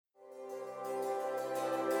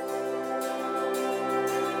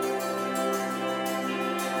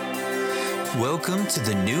Welcome to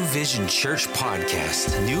the New Vision Church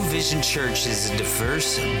podcast. New Vision Church is a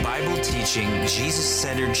diverse, Bible-teaching,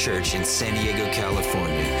 Jesus-centered church in San Diego,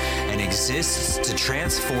 California, and exists to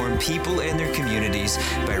transform people and their communities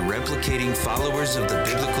by replicating followers of the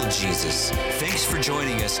biblical Jesus. Thanks for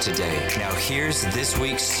joining us today. Now here's this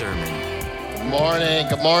week's sermon. Good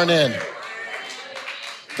morning.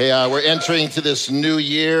 Hey, we're entering to this new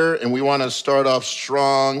year, and we want to start off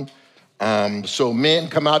strong. So men,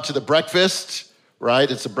 come out to the breakfast, right?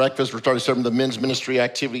 It's a breakfast. We're starting some of the men's ministry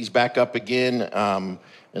activities back up again.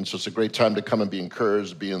 And so it's a great time to come and be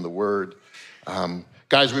encouraged, be in the Word.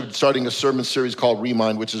 Guys, we've been starting a sermon series called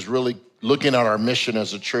Remind, which is really looking at our mission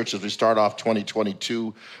as a church as we start off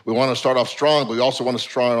 2022. We want to start off strong, but we also want to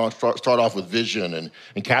start off with vision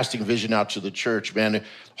and casting vision out to the church, man.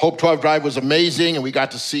 Hope 12 Drive was amazing, and we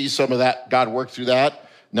got to see some of that, God work through that.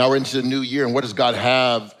 Now we're into the new year, and what does God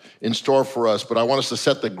have in store for us? But I want us to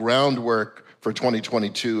set the groundwork for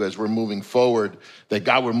 2022 as we're moving forward, that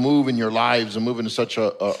God will move in your lives and move in such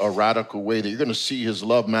a radical way that you're going to see his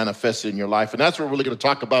love manifested in your life. And that's what we're really going to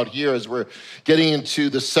talk about here as we're getting into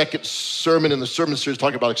the second sermon in the sermon series,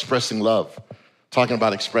 talking about expressing love. We're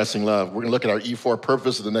going to look at our E4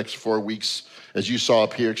 purpose of the next 4 weeks. As you saw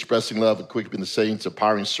up here, expressing love, equipping the saints,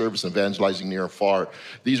 empowering service, and evangelizing near and far.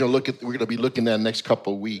 We're going to be looking at the next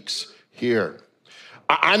couple of weeks here.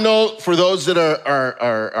 I know for those that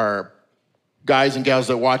are guys and gals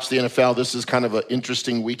that watch the NFL, this is kind of an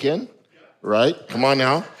interesting weekend, right? Come on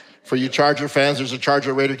now. For you Charger fans, there's a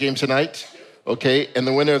Charger-Raider game tonight, okay? And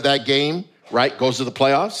the winner of that game, right, goes to the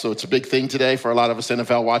playoffs. So it's a big thing today for a lot of us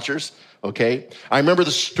NFL watchers, okay? I remember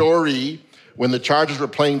the story when the Chargers were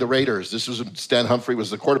playing the Raiders. This was when Stan Humphrey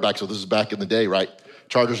was the quarterback, so this is back in the day, right?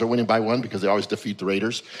 Chargers are winning by 1 because they always defeat the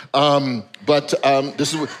Raiders.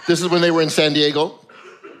 This is when they were in San Diego.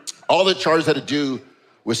 All the Chargers had to do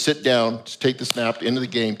was sit down, take the snap, end of the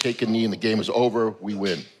game, take a knee, and the game is over, we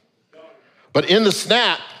win. But in the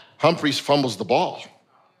snap, Humphreys fumbles the ball.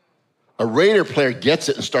 A Raider player gets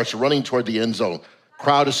it and starts running toward the end zone.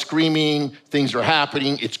 Crowd is screaming, things are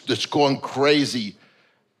happening, it's going crazy.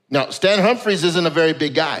 Now, Stan Humphreys isn't a very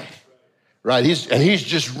big guy, right? He's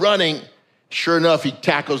just running. Sure enough, he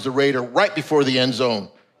tackles the Raider right before the end zone.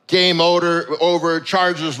 Game over,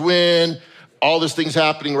 Chargers win, all these things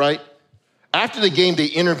happening, right? After the game, they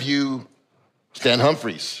interview Stan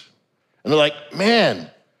Humphreys. And they're like,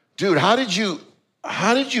 man, dude, how did you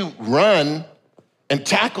run and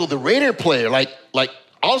tackle the Raider player? Like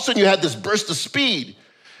all of a sudden you had this burst of speed.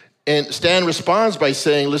 And Stan responds by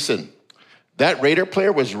saying, listen, that Raider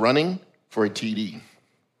player was running for a TD.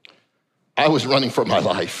 I was running for my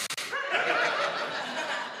life.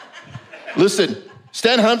 Listen,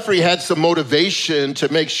 Stan Humphrey had some motivation to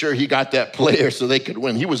make sure he got that player so they could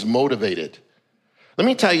win. He was motivated. Let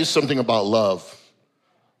me tell you something about love.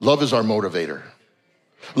 Love is our motivator.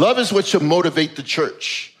 Love is what should motivate the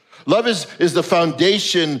church. Love is the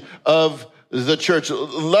foundation of the church.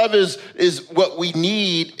 Love is what we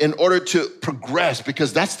need in order to progress,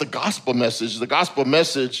 because that's the gospel message. The gospel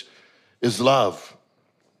message is love.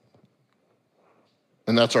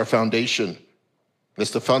 And that's our foundation.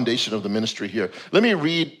 That's the foundation of the ministry here. Let me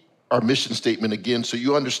read our mission statement again so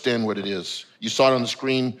you understand what it is. You saw it on the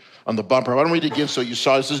screen, on the bumper. I want to read it again so you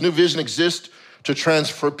saw it. It says, New Vision exists to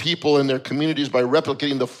transfer people in their communities by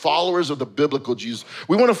replicating the followers of the biblical Jesus.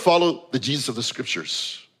 We want to follow the Jesus of the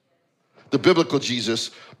scriptures, the biblical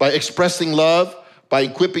Jesus, by expressing love, by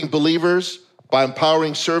equipping believers, by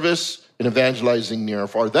empowering service, and evangelizing near and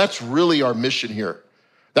far. That's really our mission here.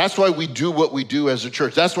 That's why we do what we do as a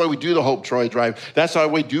church. That's why we do the Hope Troy Drive. That's why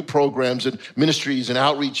we do programs and ministries and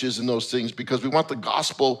outreaches and those things, because we want the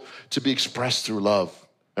gospel to be expressed through love.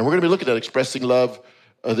 And we're going to be looking at expressing love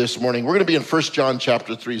this morning. We're going to be in 1 John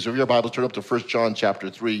chapter 3. So if your Bible, turn up to 1 John chapter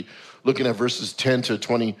 3, looking at verses 10 to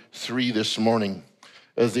 23 this morning.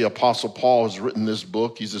 As the Apostle Paul has written this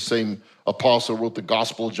book, he's the same apostle who wrote the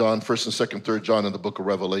Gospel of John, 1st and 2nd, 3rd John, and the book of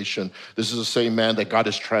Revelation. This is the same man that God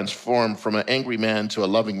has transformed from an angry man to a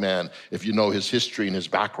loving man, if you know his history and his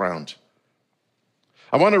background.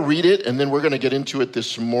 I want to read it, and then we're going to get into it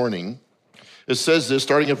this morning. It says this,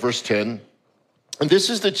 starting at verse 10, and this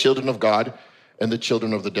is the children of God and the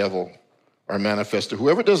children of the devil are manifested.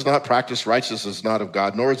 Whoever does not practice righteousness is not of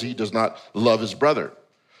God, nor is he does not love his brother.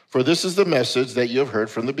 For this is the message that you have heard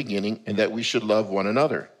from the beginning, and that we should love one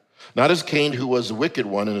another. Not as Cain, who was a wicked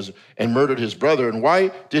one and murdered his brother. And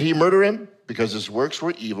why did he murder him? Because his works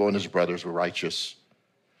were evil and his brothers were righteous.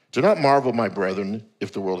 Do not marvel, my brethren,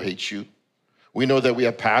 if the world hates you. We know that we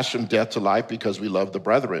have passed from death to life because we love the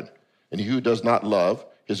brethren. And he who does not love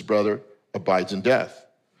his brother abides in death.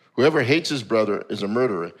 Whoever hates his brother is a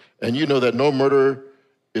murderer, and you know that no murderer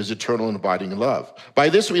is eternal and abiding in love. By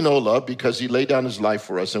this we know love, because he laid down his life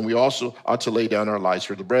for us, and we also ought to lay down our lives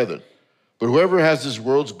for the brethren. But whoever has this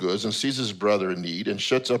world's goods and sees his brother in need and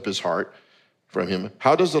shuts up his heart from him,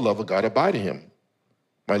 how does the love of God abide in him?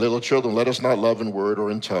 My little children, let us not love in word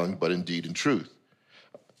or in tongue, but in deed and truth.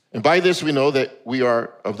 And by this we know that we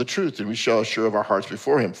are of the truth, and we shall assure of our hearts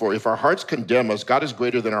before him. For if our hearts condemn us, God is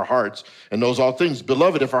greater than our hearts and knows all things.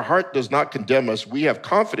 Beloved, if our heart does not condemn us, we have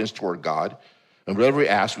confidence toward God, and whatever we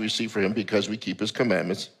ask, we receive from him, because we keep his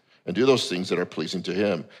commandments and do those things that are pleasing to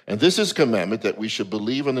him. And this is commandment, that we should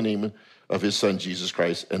believe in the name of his Son, Jesus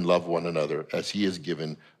Christ, and love one another as he has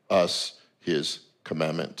given us his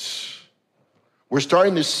commandments. We're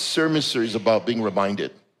starting this sermon series about being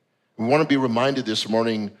reminded. We want to be reminded this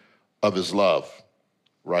morning of his love,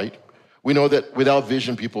 right? We know that without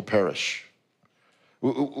vision, people perish.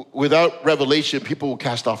 Without revelation, people will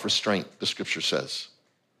cast off restraint, the scripture says.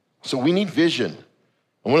 So we need vision.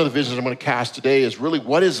 And one of the visions I'm going to cast today is really,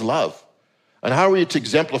 what is love? And how are we to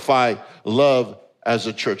exemplify love as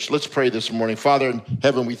a church? Let's pray this morning. Father in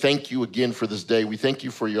heaven, we thank you again for this day. We thank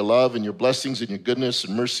you for your love and your blessings and your goodness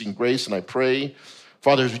and mercy and grace. And I pray,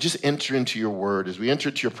 Father, as we just enter into your word, as we enter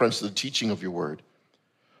into your presence, the teaching of your word,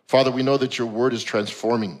 Father, we know that your word is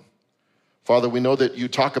transforming. Father, we know that you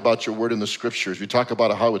talk about your word in the scriptures. We talk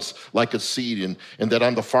about how it's like a seed, and that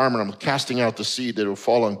I'm the farmer, I'm casting out the seed that will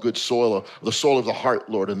fall on good soil, the soil of the heart,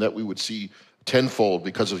 Lord, and that we would see tenfold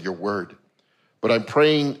because of your word. But I'm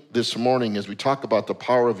praying this morning as we talk about the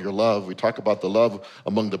power of your love, we talk about the love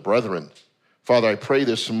among the brethren. Father, I pray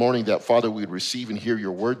this morning that, Father, we would receive and hear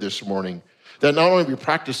your word this morning, that not only we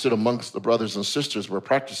practice it amongst the brothers and sisters, we're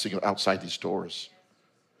practicing it outside these doors.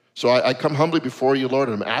 So I come humbly before you, Lord,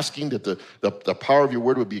 and I'm asking that the power of your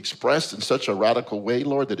word would be expressed in such a radical way,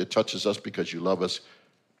 Lord, that it touches us because you love us,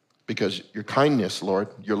 because your kindness, Lord,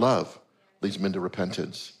 your love leads men to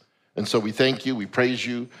repentance. And so we thank you, we praise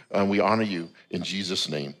you, and we honor you in Jesus'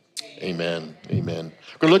 name. Amen. Amen.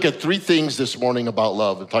 We're going to look at three things this morning about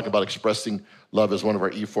love. We're talking about expressing love as one of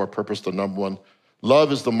our E4 purpose. The number one,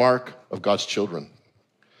 love is the mark of God's children.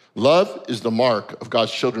 Love is the mark of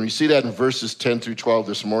God's children. You see that in verses 10 through 12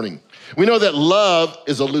 this morning. We know that love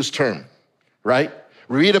is a loose term, right?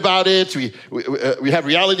 We read about it. We have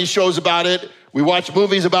reality shows about it. We watch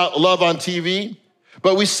movies about love on TV.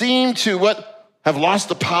 But we seem to have lost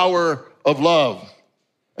the power of love.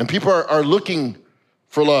 And people are looking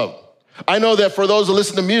for love. I know that for those who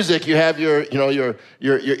listen to music, you have your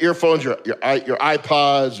earphones, your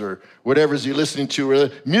iPods, or whatever you're listening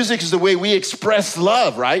to. Music is the way we express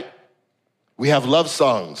love, right? We have love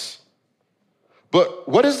songs. But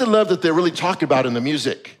what is the love that they're really talking about in the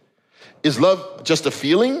music? Is love just a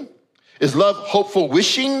feeling? Is love hopeful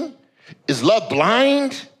wishing? Is love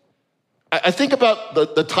blind? I think about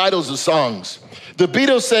the titles of songs. The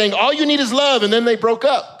Beatles saying, all you need is love, and then they broke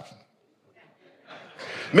up.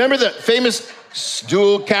 Remember the famous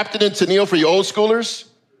duo, Captain and Tennille, for you old schoolers?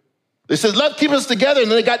 They said, love keep us together, and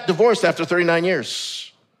then they got divorced after 39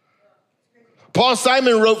 years. Paul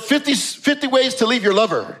Simon wrote 50 ways to leave your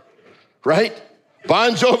lover, right?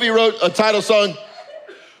 Bon Jovi wrote a title song,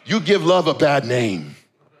 You Give Love a Bad Name,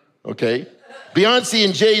 okay? Beyonce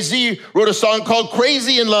and Jay-Z wrote a song called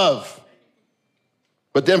Crazy in Love.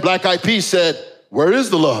 But then Black Eyed Peas said, where is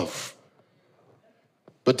the love?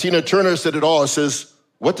 But Tina Turner said it all. It says,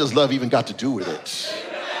 what does love even got to do with it?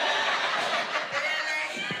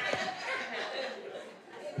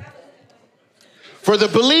 For the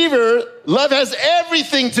believer, love has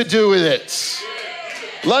everything to do with it.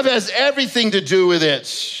 Love has everything to do with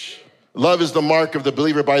it. Love is the mark of the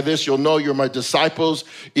believer. By this, you'll know you're my disciples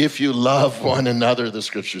if you love one another, the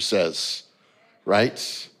scripture says,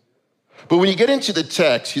 right? But when you get into the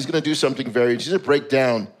text, he's going to do something he's going to break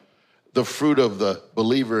down the fruit of the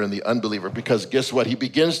believer and the unbeliever, because guess what? He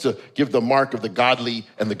begins to give the mark of the godly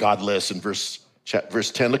and the godless in verse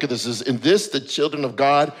 10. Look at this. It says, in this, the children of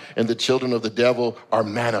God and the children of the devil are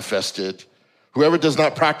manifested. Whoever does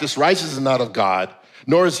not practice righteousness is not of God,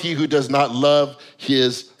 nor is he who does not love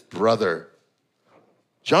his brother.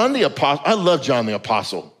 John the Apostle, I love John the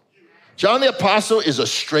Apostle. John the Apostle is a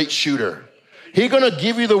straight shooter. He's gonna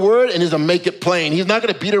give you the word and he's gonna make it plain. He's not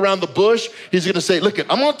gonna beat around the bush. He's gonna say, look,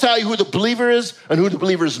 I'm gonna tell you who the believer is and who the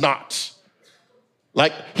believer is not.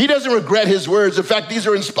 Like, he doesn't regret his words. In fact, these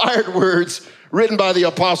are inspired words written by the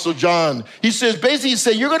Apostle John. He says, basically, he's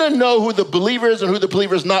saying, you're gonna know who the believer is and who the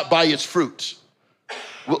believer is not by its fruit.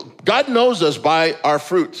 Well, God knows us by our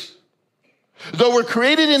fruit. Though we're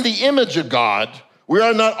created in the image of God, we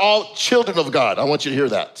are not all children of God. I want you to hear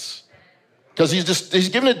that. Because he's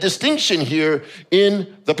given a distinction here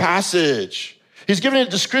in the passage. He's given a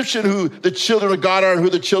description who the children of God are and who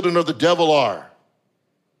the children of the devil are.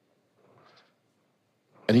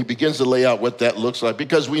 And he begins to lay out what that looks like,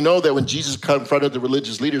 because we know that when Jesus confronted the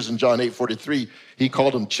religious leaders in John 8:43, he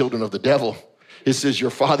called them children of the devil. He says,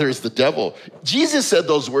 your father is the devil. Jesus said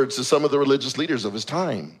those words to some of the religious leaders of his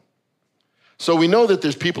time. So we know that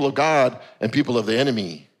there's people of God and people of the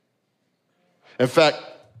enemy. In fact,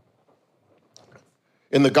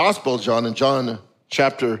 in the Gospel of John, in John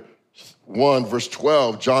chapter 1, verse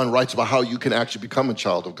 12, John writes about how you can actually become a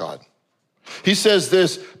child of God. He says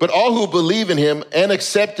this, but all who believe in him and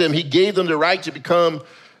accept him, he gave them the right to become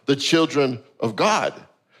the children of God.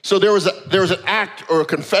 So there was an act or a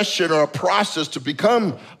confession or a process to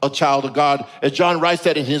become a child of God, as John writes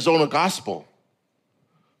that in his own gospel.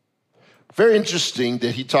 Very interesting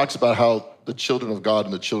that he talks about how the children of God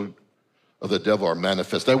and the children of the devil are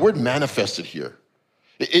manifest. That word manifested here,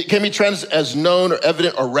 it can be translated as known or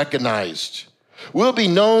evident or recognized. We'll be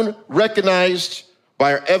known, recognized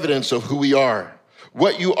by our evidence of who we are.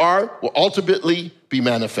 What you are will ultimately be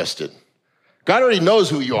manifested. God already knows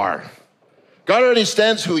who you are. God already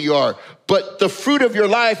understands who you are, but the fruit of your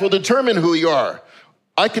life will determine who you are.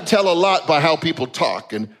 I could tell a lot by how people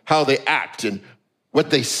talk and how they act and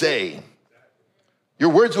what they say. Your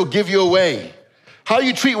words will give you away. How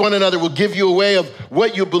you treat one another will give you away of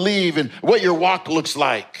what you believe and what your walk looks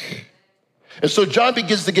like. And so John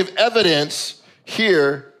begins to give evidence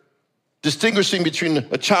here, distinguishing between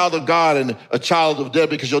a child of God and a child of devil,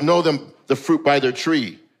 because you'll know them, the fruit, by their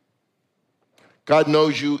tree. God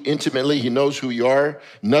knows you intimately. He knows who you are.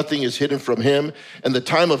 Nothing is hidden from him. And the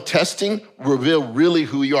time of testing will reveal really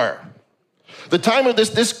who you are. The time of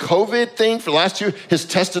this COVID thing for last year has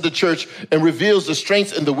tested the church and reveals the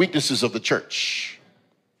strengths and the weaknesses of the church.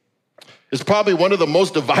 It's probably one of the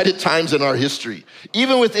most divided times in our history,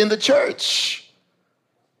 even within the church,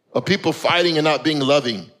 of people fighting and not being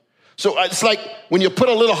loving. So it's like when you put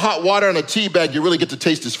a little hot water on a tea bag, you really get to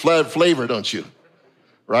taste its flavor, don't you?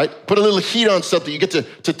 Right? Put a little heat on something, you get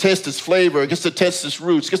to test its flavor, it gets to test its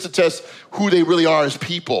roots, it gets to test who they really are as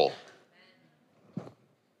people.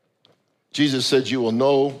 Jesus said you will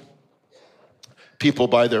know people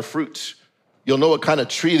by their fruits. You'll know what kind of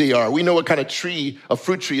tree they are. We know what kind of tree a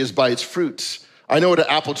fruit tree is by its fruits. I know what an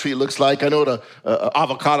apple tree looks like. I know what an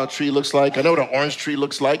avocado tree looks like. I know what an orange tree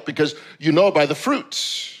looks like, because you know by the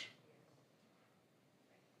fruits.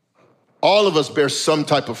 All of us bear some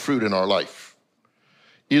type of fruit in our life,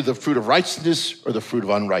 either the fruit of righteousness or the fruit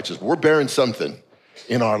of unrighteousness. We're bearing something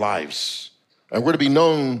in our lives, and we're to be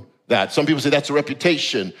known that. Some people say that's a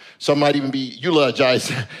reputation. Some might even be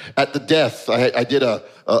eulogized at the death. I did a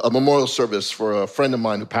memorial service for a friend of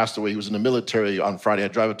mine who passed away. He was in the military on Friday. I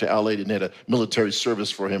drive up to LA and had a military service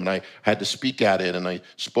for him, and I had to speak at it, and I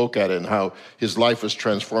spoke at it, and how his life was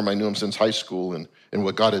transformed. I knew him since high school, and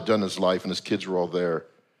what God had done in his life, and his kids were all there,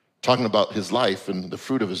 talking about his life and the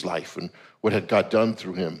fruit of his life and what had God done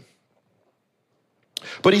through him.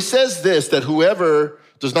 But he says this, that whoever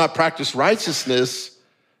does not practice righteousness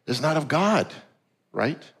is not of God,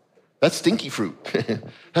 right? That's stinky fruit.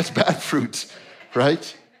 That's bad fruit,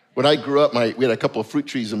 right? When I grew up, we had a couple of fruit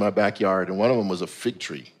trees in my backyard, and one of them was a fig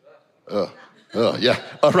tree.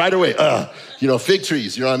 Right away, fig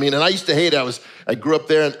trees, you know what I mean? And I used to hate it. I grew up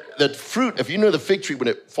there, and that fruit, if you know the fig tree, when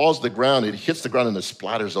it falls to the ground, it hits the ground and it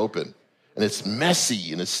splatters open. And it's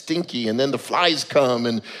messy and it's stinky, and then the flies come,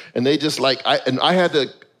 and they just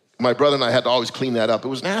my brother and I had to always clean that up. It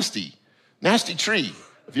was nasty tree.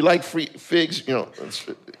 If you like figs, you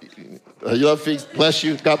love figs, bless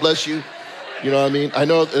you, God bless you. You know what I mean? I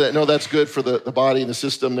know that's good for the body and the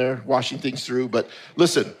system there, washing things through, but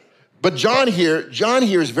listen. But John here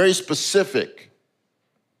is very specific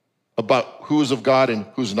about who is of God and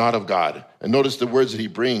who's not of God. And notice the words that he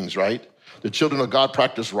brings, right? The children of God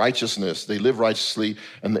practice righteousness. They live righteously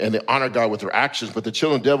and they honor God with their actions. But the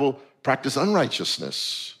children of the devil practice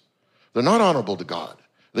unrighteousness. They're not honorable to God.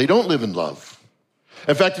 They don't live in love.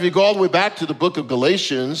 In fact, if you go all the way back to the book of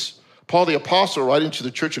Galatians, Paul the apostle, writing to the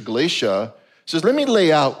church of Galatia, says, let me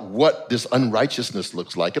lay out what this unrighteousness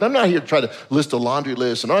looks like. And I'm not here to try to list a laundry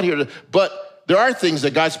list. But there are things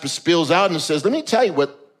that God spills out and says, let me tell you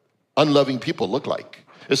what unloving people look like.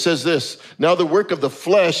 It says this, now the work of the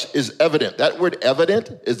flesh is evident. That word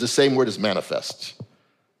evident is the same word as manifest.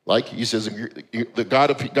 Like he says,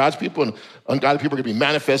 God's people and ungodly people are going to be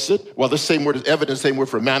manifested. Well, the same word is evident, same word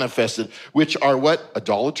for manifested, which are what?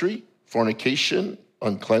 Idolatry, fornication,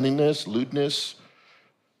 uncleanness, lewdness,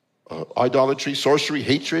 idolatry, sorcery,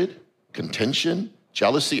 hatred, contention,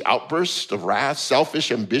 jealousy, outbursts of wrath,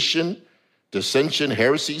 selfish ambition, dissension,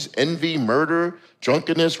 heresies, envy, murder,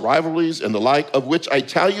 drunkenness, rivalries, and the like, of which I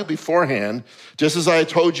tell you beforehand, just as I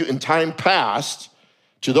told you in time past,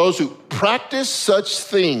 to those who practice such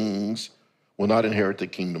things will not inherit the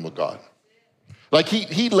kingdom of God. Like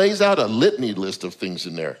he lays out a litany list of things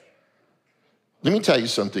in there. Let me tell you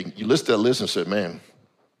something. You list that list and say, man,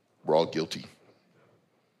 we're all guilty.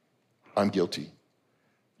 I'm guilty.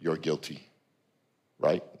 You're guilty,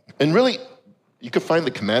 right? And really, you could find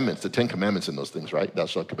the commandments, the 10 commandments in those things, right? Thou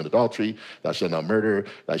shalt commit adultery, thou shalt not murder,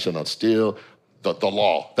 thou shalt not steal. The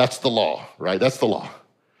law, that's the law, right? That's the law.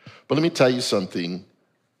 But let me tell you something.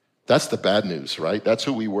 That's the bad news, right? That's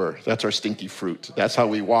who we were. That's our stinky fruit. That's how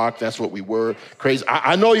we walk. That's what we were. Crazy.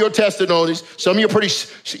 I know your testimonies. Some of you are pretty,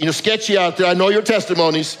 sketchy out there. I know your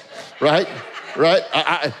testimonies, right? Right?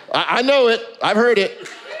 I know it. I've heard it.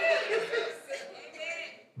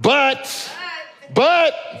 But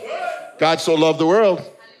God so loved the world,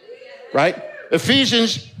 right?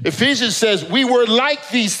 Ephesians says we were like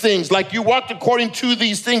these things, like you walked according to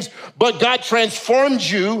these things, but God transformed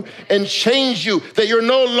you and changed you, that you're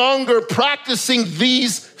no longer practicing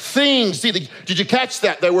these things. See, did you catch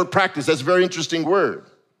that word practice? That's a very interesting word.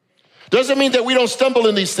 Doesn't mean that we don't stumble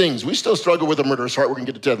in these things. We still struggle with a murderous heart. We're gonna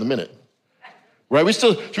get to that in a minute, right?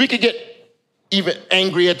 We could get even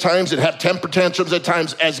angry at times and have temper tantrums at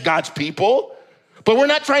times as God's people, but we're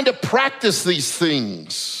not trying to practice these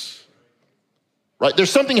things. Right?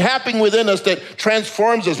 There's something happening within us that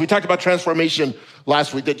transforms us. We talked about transformation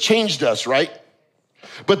last week, that changed us, right?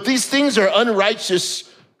 But these things are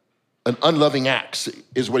unrighteous and unloving acts,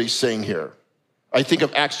 is what he's saying here. I think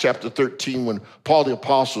of Acts chapter 13 when Paul the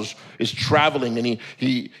Apostle is traveling and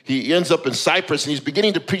he ends up in Cyprus and he's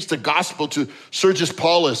beginning to preach the gospel to Sergius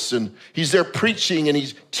Paulus, and he's there preaching and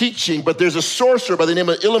he's teaching, but there's a sorcerer by the name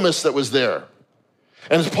of Elymas that was there.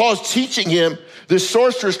 And as Paul's teaching him, this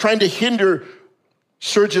sorcerer is trying to hinder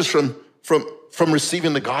Sergius from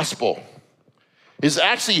receiving the gospel. Is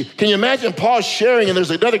actually, can you imagine Paul sharing and there's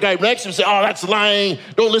another guy next to him saying, oh, that's lying,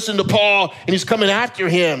 don't listen to Paul, and he's coming after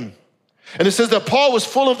him. And it says that Paul was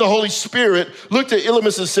full of the Holy Spirit, looked at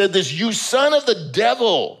Elymas and said this, you son of the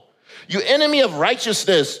devil, you enemy of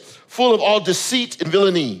righteousness, full of all deceit and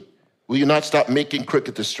villainy, will you not stop making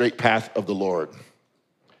crooked the straight path of the Lord?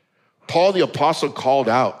 Paul the Apostle called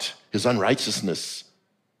out his unrighteousness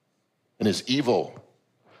and his evil.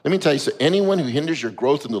 Let me tell you, so anyone who hinders your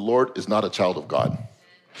growth in the Lord is not a child of God.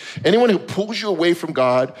 Anyone who pulls you away from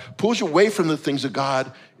God, pulls you away from the things of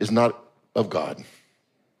God, is not of God.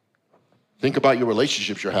 Think about your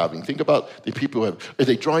relationships you're having. Think about the people who have, are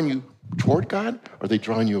they drawing you toward God or are they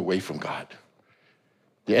drawing you away from God?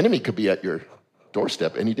 The enemy could be at your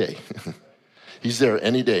doorstep any day. He's there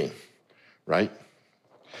any day, right?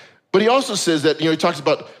 But he also says that, he talks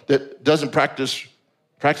about that doesn't practices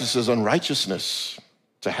unrighteousness.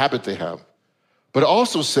 It's a habit they have. But it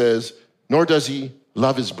also says, nor does he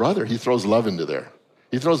love his brother. He throws love into there.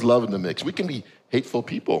 He throws love in the mix. We can be hateful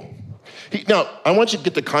people. Now, I want you to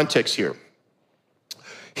get the context here.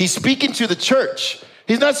 He's speaking to the church.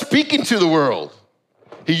 He's not speaking to the world.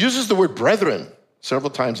 He uses the word brethren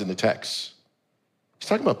several times in the text. He's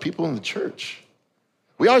talking about people in the church.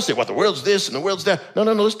 We always say, well, the world's this and the world's that. No,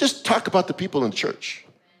 let's just talk about the people in the church.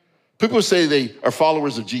 People say they are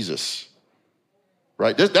followers of Jesus,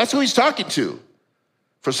 right? That's who he's talking to.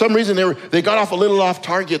 For some reason, they got off a little off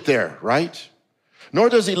target there, right? Nor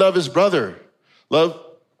does he love his brother. Love,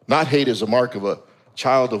 not hate, is a mark of a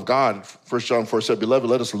child of God. 1 John 4 said, beloved,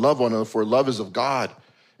 let us love one another, for love is of God.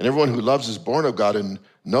 And everyone who loves is born of God and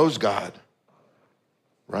knows God,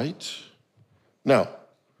 right? Now,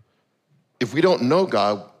 if we don't know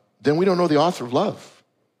God, then we don't know the author of love.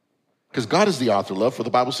 Because God is the author of love, for the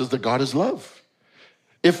Bible says that God is love.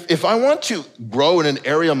 If I want to grow in an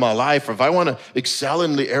area of my life, or if I want to excel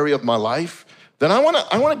in the area of my life, then I want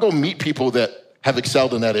to go meet people that have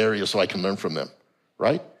excelled in that area so I can learn from them,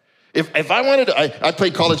 right? If I wanted to, I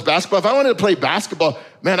played college basketball. If I wanted to play basketball,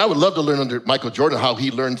 man, I would love to learn under Michael Jordan how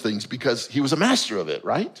he learned things because he was a master of it,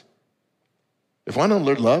 right? If I want to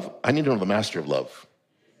learn love, I need to know the master of love,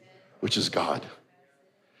 which is God,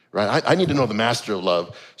 right? I need to know the master of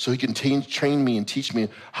love so he can train me and teach me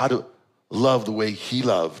how to love the way he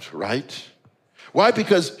loved, right? Why?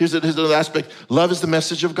 Because here's another aspect. Love is the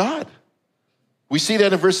message of God. We see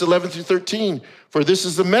that in verse 11 through 13. For this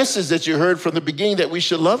is the message that you heard from the beginning, that we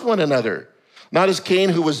should love one another. Not as Cain,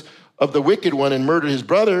 who was of the wicked one and murdered his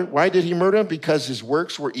brother. Why did he murder him? Because his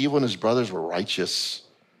works were evil and his brothers were righteous.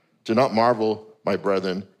 Do not marvel, my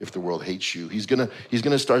brethren, if the world hates you. He's gonna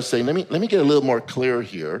start saying, let me get a little more clear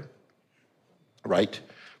here, right?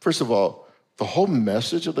 First of all, the whole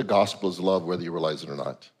message of the gospel is love, whether you realize it or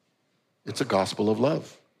not. It's a gospel of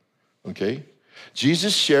love, okay?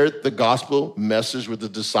 Jesus shared the gospel message with the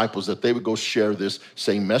disciples that they would go share this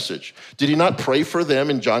same message. Did he not pray for them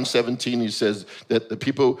in John 17? He says that the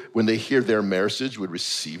people, when they hear their message, would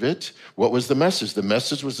receive it. What was the message? The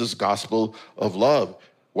message was this gospel of love.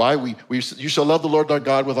 Why? You shall love the Lord our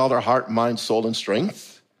God with all our heart, mind, soul, and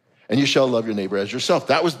strength, and you shall love your neighbor as yourself.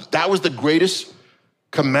 That was the greatest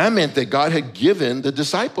commandment that God had given the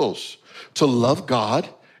disciples, to love God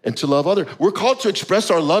and to love others. We're called to express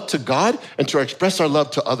our love to God and to express our love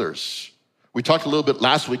to others. We talked a little bit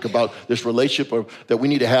last week about this relationship that we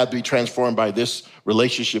need to have to be transformed by this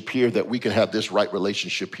relationship here, that we can have this right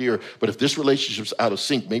relationship here. But if this relationship's out of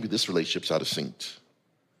sync, maybe this relationship's out of sync.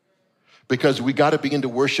 Because we got to begin to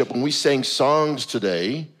worship. When we sang songs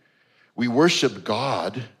today, we worship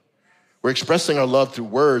God. We're expressing our love through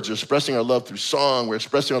words. We're expressing our love through song. We're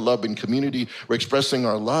expressing our love in community. We're expressing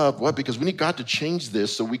our love. What? Because we need God to change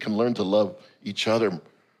this so we can learn to love each other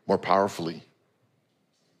more powerfully.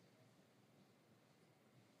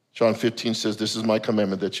 John 15 says, this is my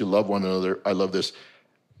commandment, that you love one another. I love this,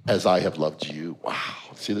 as I have loved you. Wow.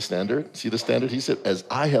 See the standard? See the standard? He said, as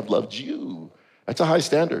I have loved you. That's a high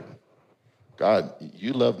standard. God,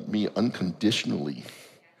 you love me unconditionally.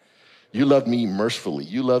 You love me mercifully.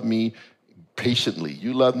 You love me patiently.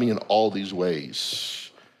 You love me in all these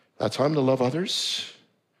ways. That's how I'm to love others.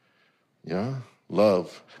 Yeah,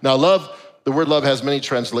 love. Now, love, the word love has many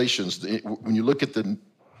translations. When you look at the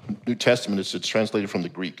New Testament, it's translated from the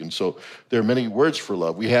Greek. And so there are many words for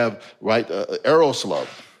love. We have, right, eros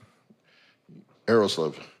love. Eros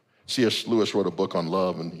love. C.S. Lewis wrote a book on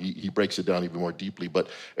love, and he breaks it down even more deeply. But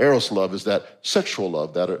eros love is that sexual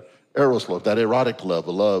love, that eros love, that erotic love,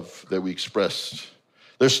 a love that we express.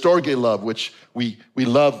 There's storge love, which we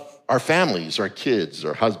love our families, our kids,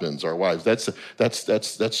 our husbands, our wives. That's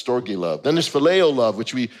storge love. Then there's phileo love,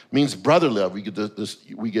 which means brotherly love.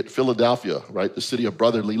 We get Philadelphia, right? The city of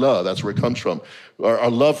brotherly love. That's where it comes from. Our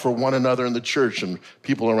love for one another in the church and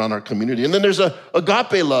people around our community. And then there's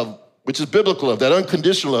agape love, which is biblical love, that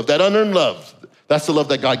unconditional love, that unearned love. That's the love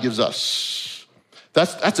that God gives us.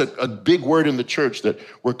 That's a big word in the church, that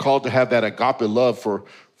we're called to have that agape love for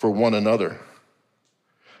one another.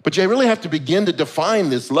 But you really have to begin to define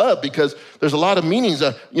this love, because there's a lot of meanings.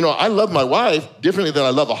 I love my wife differently than I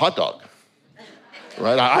love a hot dog,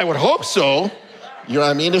 right? I would hope so. You know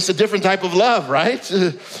what I mean? It's a different type of love, right?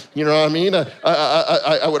 You know what I mean?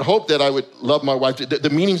 I would hope that I would love my wife. The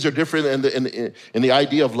meanings are different, and the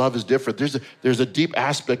idea of love is different. There's a deep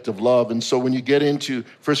aspect of love. And so when you get into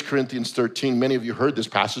 1 Corinthians 13, many of you heard this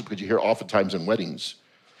passage because you hear oftentimes in weddings,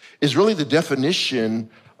 is really the definition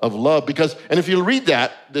of love. And if you read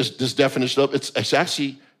that, this definition of it's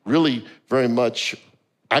actually really very much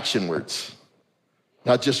action words.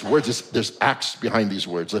 Not just words, there's acts behind these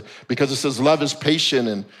words. Because it says love is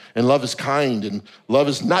patient and love is kind, and love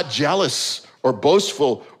is not jealous or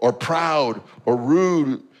boastful or proud or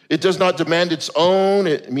rude. It does not demand its own.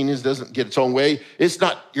 It doesn't get its own way. It's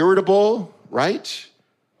not irritable, right?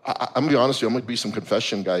 I'm gonna be honest with you, I'm gonna be some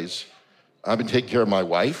confession, guys. I've been taking care of my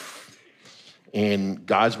wife, and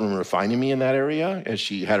God's been refining me in that area, as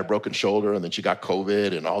she had a broken shoulder, and then she got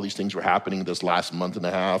COVID, and all these things were happening this last month and a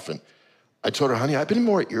half. And I told her, honey, I've been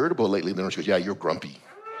more irritable lately than her. She goes, yeah, you're grumpy.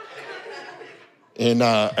 And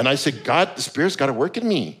I said, God, the Spirit's got to work in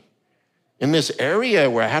me in this area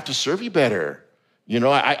where I have to serve you better. You know,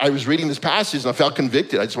 I was reading this passage and I felt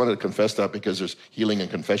convicted. I just wanted to confess that, because there's healing and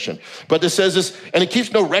confession. But it says this, and it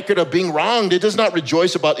keeps no record of being wronged. It does not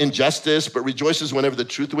rejoice about injustice, but rejoices whenever the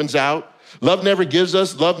truth wins out. Love never gives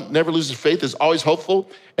us. Love never loses faith, is always hopeful,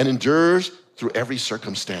 and endures through every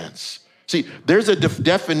circumstance. See, there's a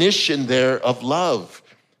definition there of love.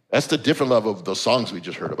 That's the different love of those songs we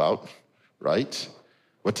just heard about, right?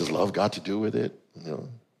 What does love got to do with it? You know,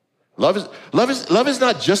 love is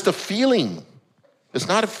not just a feeling. It's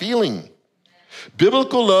not a feeling.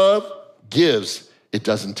 Biblical love gives, it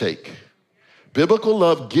doesn't take. Biblical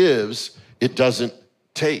love gives, it doesn't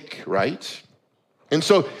take, right? And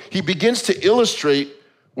so he begins to illustrate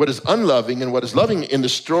what is unloving and what is loving in the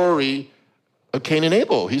story of Cain and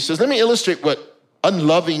Abel. He says, let me illustrate what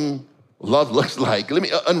unloving love looks like.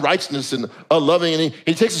 Unrighteousness and unloving. And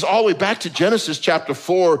he takes us all the way back to Genesis chapter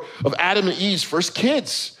 4 of Adam and Eve's first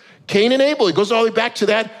kids. Cain and Abel. He goes all the way back to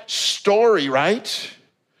that story, right?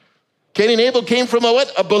 Cain and Abel came from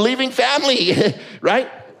a believing family, right?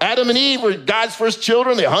 Adam and Eve were God's first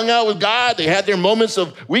children. They hung out with God. They had their moments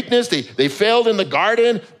of weakness. They failed in the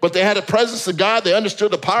garden, but they had the presence of God. They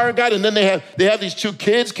understood the power of God. And then they have these two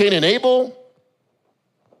kids, Cain and Abel.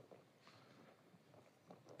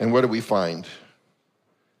 And what do we find?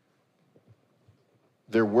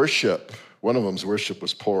 their worship, one of them's worship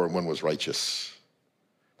was poor and one was righteous.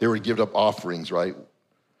 They would give up offerings, right?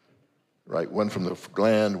 One from the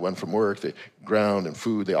land, one from work, the ground and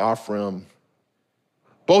food, they offer them.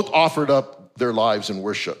 Both offered up their lives in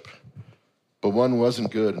worship, but one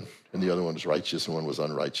wasn't good and the other one was righteous and one was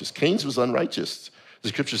unrighteous. Cain's was unrighteous. The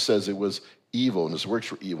scripture says it was evil and his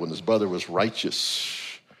works were evil and his brother was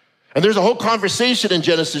righteous. And there's a whole conversation in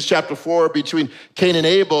Genesis chapter 4 between Cain and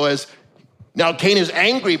Abel as now Cain is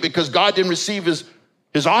angry because God didn't receive his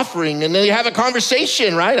offering, and then you have a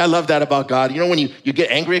conversation, right? I love that about God. You know, when you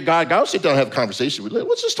get angry at God, God will sit down and have a conversation with you.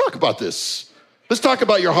 Let's just talk about this. Let's talk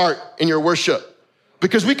about your heart and your worship.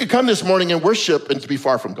 Because we could come this morning and worship and to be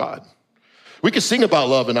far from God. We could sing about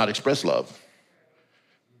love and not express love,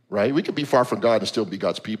 right? We could be far from God and still be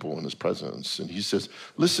God's people in his presence. And he says,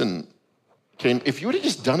 listen, Cain, if you would have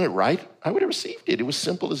just done it right, I would have received it. It was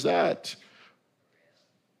simple as that.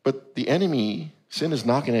 But the enemy, sin, is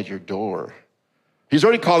knocking at your door. He's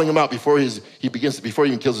already calling him out before he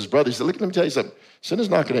even kills his brother. He said, look, let me tell you something. Sin is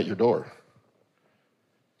knocking at your door.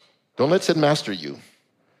 Don't let sin master you.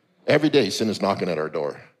 Every day, sin is knocking at our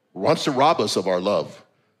door. Wants to rob us of our love.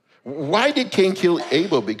 Why did Cain kill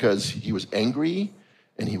Abel? Because he was angry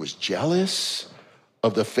and he was jealous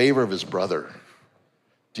of the favor of his brother.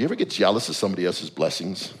 Do you ever get jealous of somebody else's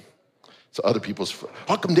blessings? So other people's,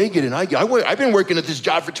 how come they get it? I've been working at this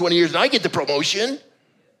job for 20 years and I get the promotion.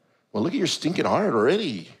 Well, look at your stinking heart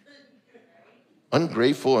already.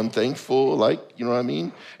 Ungrateful, unthankful, you know what I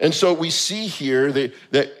mean? And so we see here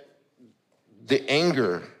that the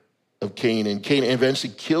anger of Cain, and Cain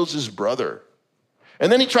eventually kills his brother.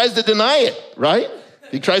 And then he tries to deny it, right?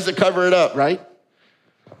 He tries to cover it up, right?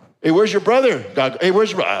 Hey, where's your brother? God, hey,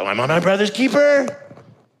 where's your brother? I'm my brother's keeper,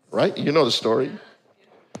 right? You know the story.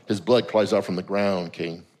 His blood cries out from the ground,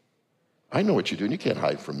 Cain. I know what you're doing. You can't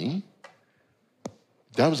hide from me.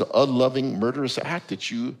 That was an unloving, murderous act that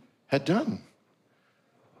you had done,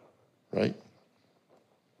 right?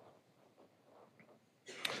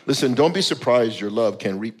 Listen, don't be surprised your love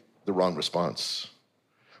can reap the wrong response.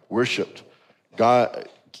 Worshipped God,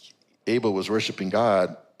 Abel was worshiping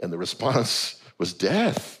God, and the response was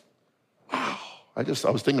death. Wow, I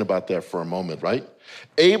was thinking about that for a moment, right?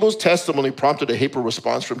 Abel's testimony prompted a hateful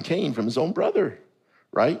response from Cain, from his own brother,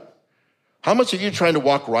 right? How much of you trying to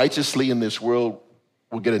walk righteously in this world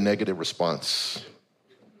will get a negative response?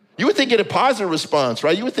 You would think get a positive response,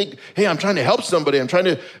 right? You would think, hey, I'm trying to help somebody. I'm trying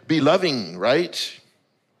to be loving, right?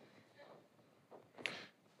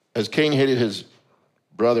 As Cain hated his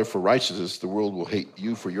brother for righteousness, the world will hate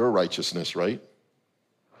you for your righteousness, right?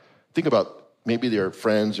 Think about maybe their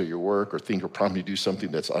friends or your work or things are prompting you to do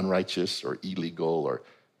something that's unrighteous or illegal, or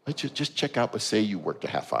let's just check out, let's say you worked a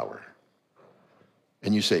half hour.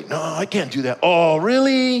 And you say, no, I can't do that. Oh,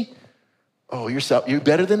 really? Oh, you're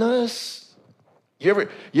better than us? You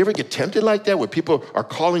ever get tempted like that where people are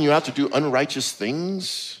calling you out to do unrighteous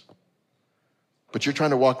things, but you're trying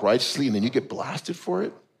to walk righteously and then you get blasted for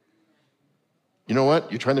it? You know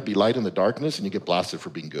what? You're trying to be light in the darkness and you get blasted for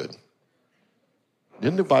being good.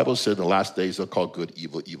 Didn't the Bible say in the last days they'll call good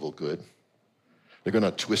evil, evil good? They're going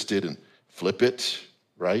to twist it and flip it,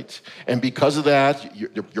 right? And because of that,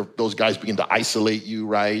 those guys begin to isolate you,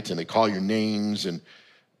 right? And they call your names and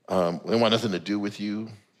they want nothing to do with you.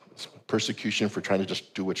 It's persecution for trying to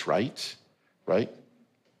just do what's right, right?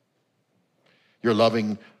 You're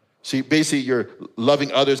loving, see, basically your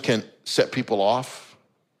loving others can set people off,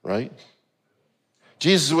 right?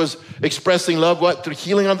 Jesus was expressing love, what? Through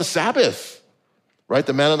healing on the Sabbath, right?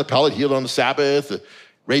 The man on the pallet healed on the Sabbath,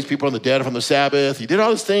 raised people on the dead from the Sabbath. He did all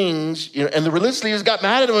these things, and the religious leaders got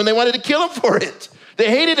mad at him and they wanted to kill him for it. They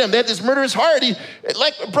hated him. They had this murderous heart.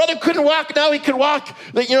 Brother couldn't walk, now he could walk.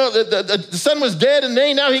 The son was dead and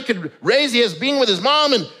now he could raise. He has being with his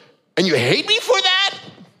mom, and you hate me for that?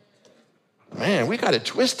 Man, we got it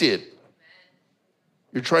twisted.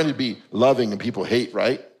 You're trying to be loving and people hate,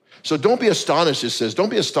 right? So don't be astonished, it says. Don't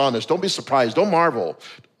be astonished. Don't be surprised. Don't marvel.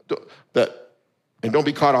 And don't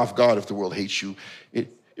be caught off guard if the world hates you.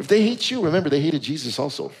 If they hate you, remember they hated Jesus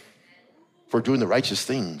also for doing the righteous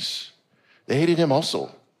things. They hated him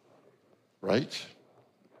also, right?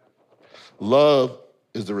 Love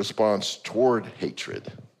is the response toward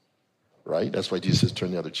hatred, right? That's why Jesus says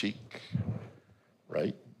turn the other cheek,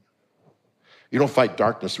 right? You don't fight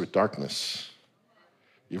darkness with darkness.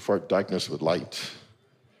 You fight darkness with light.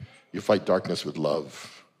 You fight darkness with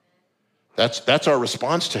love. That's our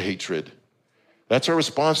response to hatred. That's our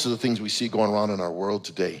response to the things we see going on in our world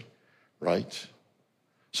today, right?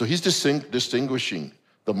 So he's distinguishing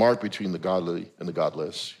the mark between the godly and the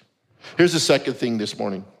godless. Here's the second thing this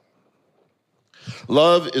morning.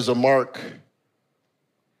 Love is a mark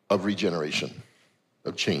of regeneration,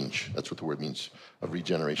 of change. That's what the word means, of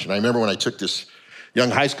regeneration. I remember when I took this young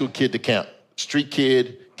high school kid to camp, street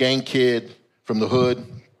kid, gang kid from the hood.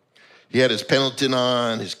 He had his Pendleton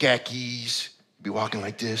on, his khakis, he'd be walking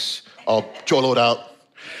like this, all choloed out.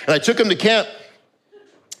 And I took him to camp,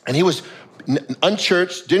 and he was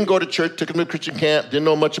unchurched, didn't go to church, took him to Christian camp, didn't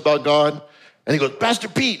know much about God. And he goes, Pastor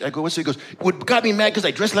Pete. I go, what's it? He goes, would God be mad because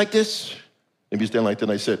I dress like this? And he's standing like that,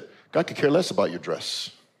 and I said, God could care less about your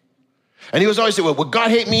dress. And he was always saying, well, would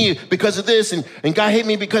God hate me because of this? And God hate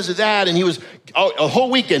me because of that? And he was, a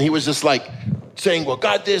whole weekend, he was just like saying, well,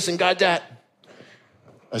 God this and God that.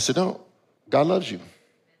 I said, no, God loves you.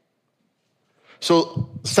 So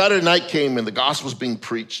Saturday night came and the gospel was being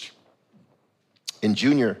preached. And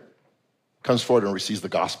Junior comes forward and receives the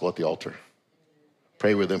gospel at the altar.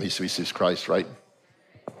 Pray with him, he receives Christ, right?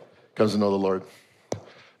 Comes to know the Lord.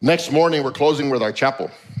 Next morning, we're closing with our chapel.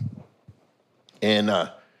 And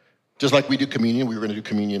just like we do communion, we were gonna do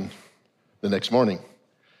communion the next morning.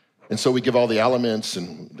 And so we give all the elements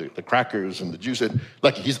and the crackers and the juice. And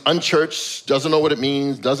like he's unchurched, doesn't know what it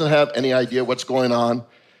means, doesn't have any idea what's going on.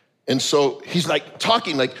 And so he's like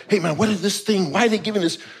talking like, hey man, what is this thing? Why are they giving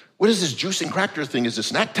this? What is this juice and cracker thing? Is it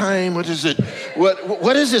snack time? What is it?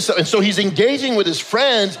 What is this? And so he's engaging with his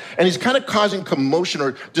friends and he's kind of causing commotion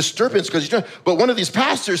or disturbance because but one of these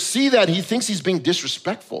pastors see that and he thinks he's being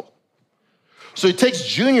disrespectful. So he takes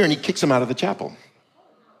Junior and he kicks him out of the chapel.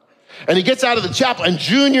 And he gets out of the chapel, and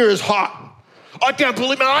Junior is hot. I can't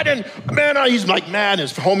believe it. He's like mad.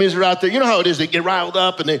 His homies are out there. You know how it is. They get riled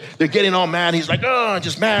up, and they're getting all mad. He's like, oh,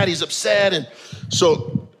 just mad. He's upset. And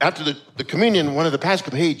so after the communion, one of the pastors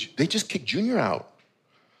goes, hey, they just kicked Junior out.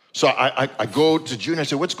 So I go to Junior. I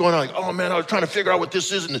said, what's going on? Like, oh, man, I was trying to figure out what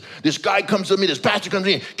this is. And this guy comes to me, this pastor comes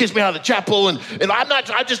to me, kicks me out of the chapel. And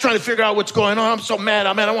I'm just trying to figure out what's going on. I'm so mad.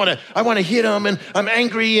 I want to hit him, and I'm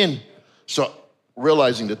angry. And so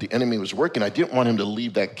realizing that the enemy was working, I didn't want him to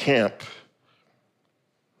leave that camp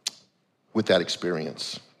with that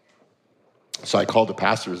experience. So I called the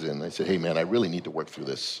pastors in. I said, hey, man, I really need to work through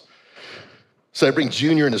this. So I bring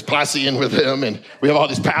Junior and his posse in with him, and we have all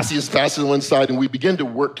these pastors on one side, and we begin to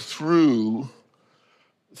work through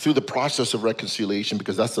the process of reconciliation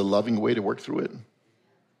because that's the loving way to work through it.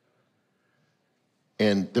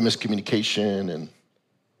 And the miscommunication and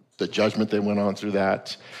the judgment that went on through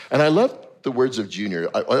that. And I love the words of Junior.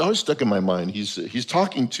 I always stuck in my mind. He's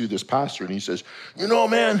talking to this pastor, and he says, you know,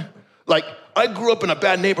 man, like, I grew up in a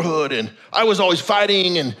bad neighborhood, and I was always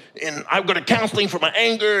fighting, and I go to counseling for my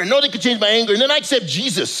anger, and nobody could change my anger. And then I accept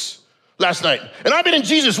Jesus last night. And I've been in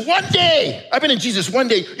Jesus one day.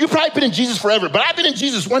 You've probably been in Jesus forever, but I've been in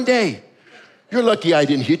Jesus one day. You're lucky I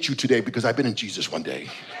didn't hit you today because I've been in Jesus one day.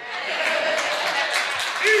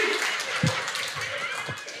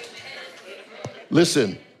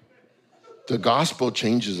 Listen, the gospel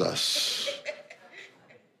changes us,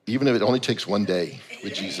 even if it only takes one day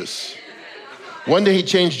with Jesus. One day he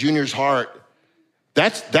changed Junior's heart.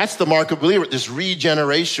 That's the mark of a believer, this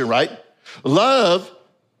regeneration, right? Love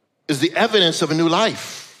is the evidence of a new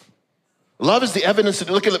life. Love is the evidence.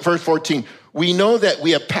 Look at verse 14. We know that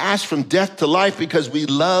we have passed from death to life because we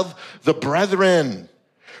love the brethren.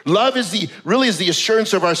 Love is the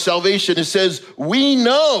assurance of our salvation. It says, we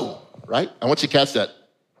know, right? I want you to catch that.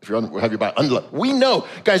 If you have your Bible, we know.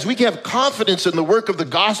 Guys, we can have confidence in the work of the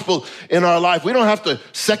gospel in our life. We don't have to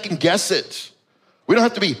second guess it. We don't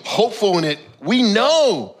have to be hopeful in it. We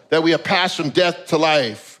know that we have passed from death to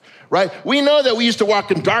life, right? We know that we used to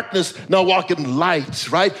walk in darkness, now walk in light,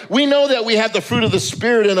 right? We know that we have the fruit of the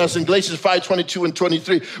Spirit in us in Galatians 5:22 and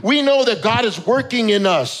 23. We know that God is working in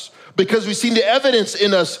us because we've seen the evidence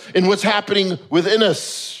in us in what's happening within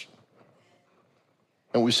us.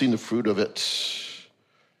 And we've seen the fruit of it.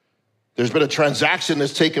 There's been a transaction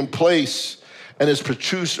that's taken place and has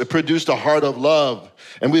produced a heart of love.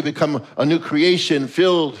 And we become a new creation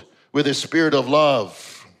filled with a spirit of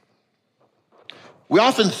love. We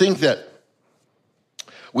often think that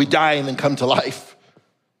we die and then come to life.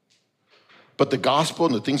 But the gospel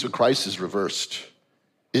and the things of Christ is reversed.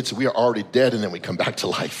 We are already dead and then we come back to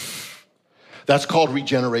life. That's called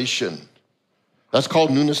regeneration. That's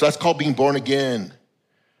called newness. That's called being born again.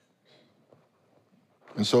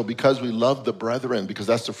 And so because we love the brethren, because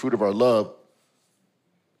that's the fruit of our love,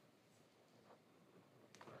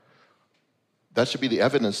 that should be the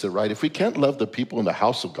evidence that, right, if we can't love the people in the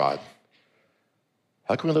house of God,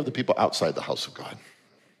 how can we love the people outside the house of God?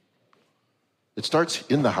 It starts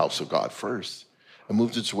in the house of God first and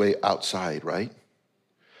moves its way outside, right?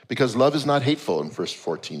 Because love is not hateful in verse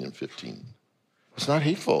 14 and 15. It's not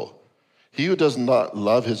hateful. He who does not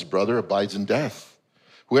love his brother abides in death.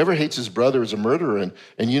 Whoever hates his brother is a murderer,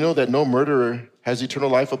 and you know that no murderer has eternal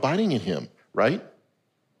life abiding in him, right?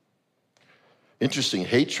 Interesting,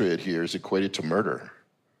 hatred here is equated to murder,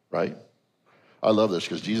 right? I love this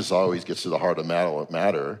because Jesus always gets to the heart of the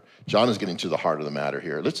matter. John is getting to the heart of the matter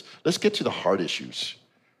here. Let's get to the heart issues.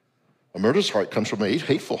 A murderous heart comes from a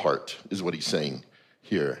hateful heart, is what he's saying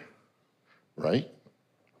here, right?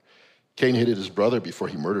 Cain hated his brother before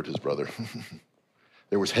he murdered his brother.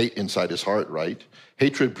 There was hate inside his heart, right?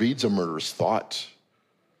 Hatred breeds a murderous thought.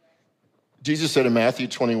 Jesus said in Matthew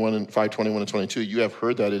 5:21 and 22, you have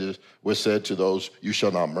heard that it was said to those, you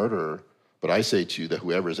shall not murder. But I say to you that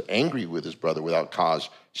whoever is angry with his brother without cause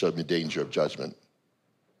shall be in danger of judgment.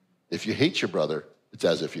 If you hate your brother, it's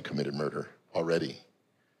as if you committed murder already,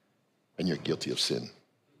 and you're guilty of sin.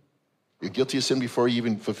 You're guilty of sin before you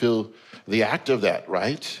even fulfill the act of that,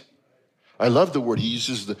 right? I love the word. He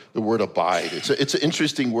uses the word abide. It's an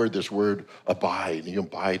interesting word, this word abide. You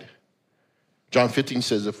abide. John 15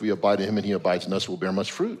 says, if we abide in him and he abides in us, we'll bear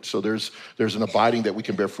much fruit. So there's an abiding that we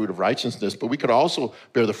can bear fruit of righteousness, but we could also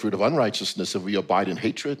bear the fruit of unrighteousness if we abide in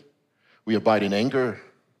hatred. We abide in anger,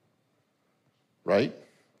 right?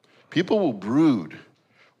 People will brood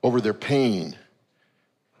over their pain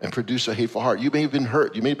and produce a hateful heart. You may have been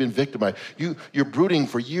hurt. You may have been victimized. You're brooding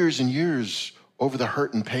for years and years over the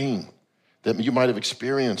hurt and pain that you might have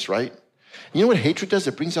experienced, right? You know what hatred does?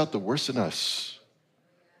 It brings out the worst in us.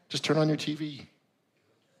 Just turn on your TV.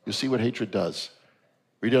 You'll see what hatred does.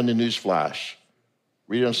 Read it on the news flash.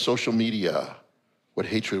 Read it on social media, what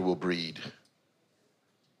hatred will breed.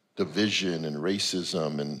 Division and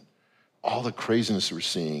racism and all the craziness we're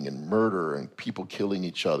seeing and murder and people killing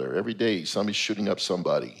each other. Every day, somebody's shooting up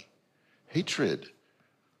somebody. Hatred,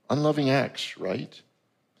 unloving acts, right?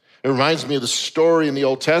 It reminds me of the story in the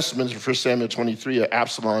Old Testament, in 1 Samuel 23, of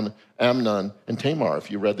Absalom, Amnon, and Tamar,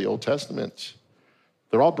 if you read the Old Testament.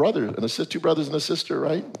 They're all brothers, and two brothers and a sister,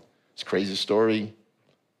 right? It's a crazy story.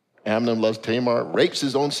 Amnon loves Tamar, rapes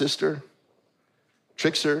his own sister,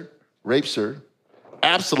 tricks her, rapes her.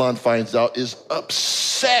 Absalom finds out, is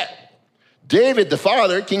upset. David, the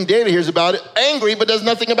father, King David, hears about it, angry, but does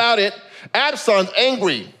nothing about it. Absalom's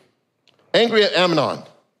angry at Amnon,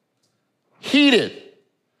 heated.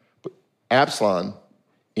 But Absalom,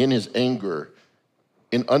 in his anger,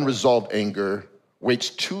 in unresolved anger,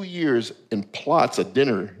 waits 2 years and plots a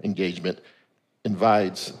dinner engagement,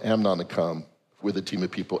 invites Amnon to come with a team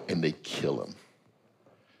of people, and they kill him.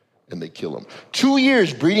 2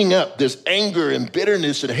 years breeding up this anger and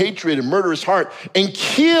bitterness and hatred and murderous heart, and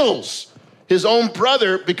kills his own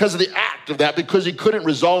brother because of the act of that, because he couldn't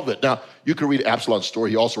resolve it. Now, you can read Absalom's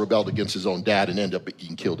story. He also rebelled against his own dad and ended up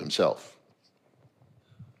being killed himself.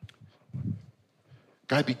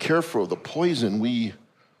 God, be careful of the poison we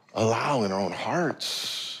allow in our own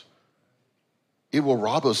hearts. It will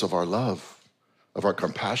rob us of our love, of our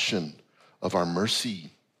compassion, of our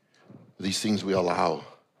mercy, these things we allow.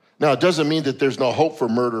 Now, it doesn't mean that there's no hope for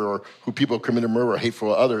murder or who people committed murder or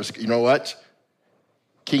hateful others. You know what?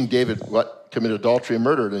 King David, committed adultery and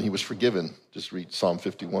murdered, and he was forgiven. Just read Psalm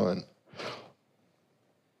 51.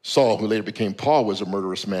 Saul, who later became Paul, was a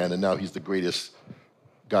murderous man, and now he's the greatest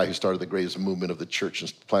guy who started the greatest movement of the church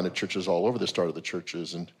and planted churches all over the start of the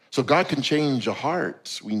churches. And so God can change a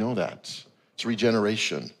heart. We know that. It's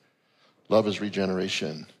regeneration. Love is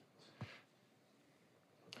regeneration.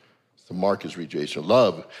 The mark is regeneration.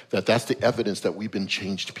 Love, that's the evidence that we've been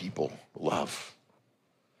changed people. Love.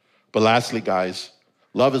 But lastly, guys,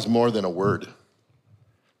 love is more than a word.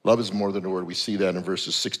 Love is more than a word. We see that in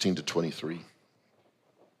verses 16 to 23.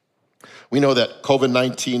 We know that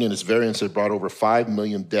COVID-19 and its variants have brought over 5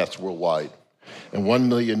 million deaths worldwide, and 1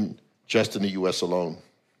 million just in the US alone.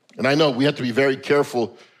 And I know we have to be very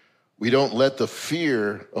careful. We don't let the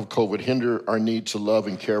fear of COVID hinder our need to love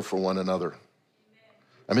and care for one another.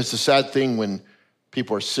 I mean, it's a sad thing when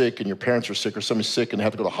people are sick and your parents are sick or somebody's sick and they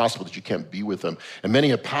have to go to the hospital that you can't be with them. And many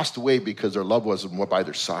have passed away because their loved ones were by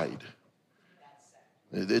their side.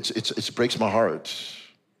 It breaks my heart.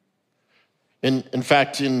 In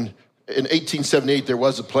fact, in 1878, there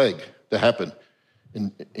was a plague that happened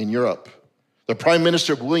in Europe. The Prime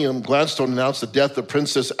Minister, William Gladstone, announced the death of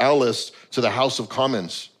Princess Alice to the House of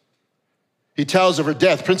Commons. He tells of her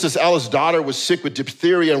death. Princess Alice's daughter was sick with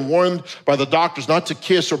diphtheria and warned by the doctors not to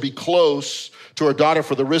kiss or be close to her daughter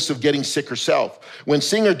for the risk of getting sick herself. When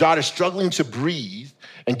seeing her daughter struggling to breathe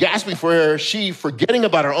and gasping for air, she, forgetting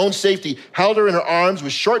about her own safety, held her in her arms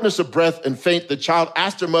with shortness of breath and faint. The child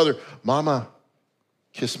asked her mother, "Mama,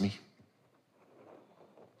 kiss me."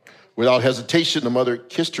 Without hesitation, the mother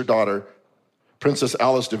kissed her daughter. Princess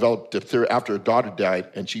Alice developed diphtheria after her daughter died,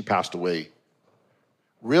 and she passed away.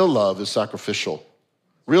 Real love is sacrificial.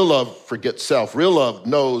 Real love forgets self. Real love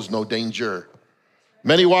knows no danger.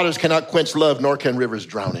 Many waters cannot quench love, nor can rivers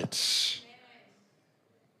drown it.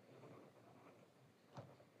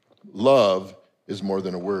 Love is more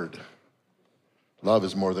than a word. Love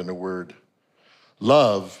is more than a word.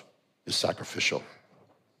 Love is sacrificial.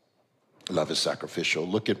 Love is sacrificial.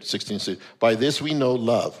 Look at 16. By this we know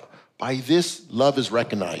love. By this love is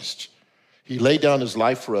recognized. He laid down his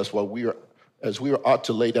life for us as we ought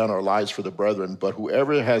to lay down our lives for the brethren. But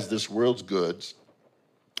whoever has this world's goods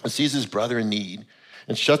and sees his brother in need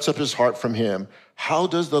and shuts up his heart from him, how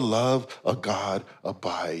does the love of God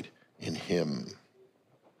abide in him?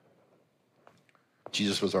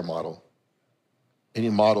 Jesus was our model. And he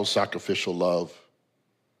modeled sacrificial love,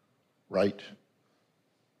 right?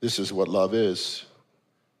 This is what love is.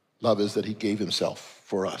 Love is that he gave himself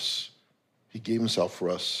for us. He gave himself for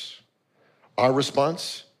us. Our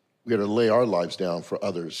response, we got to lay our lives down for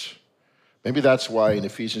others. Maybe that's why in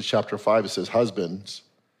Ephesians chapter 5, it says, husbands,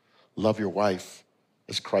 love your wife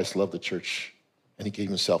as Christ loved the church, and he gave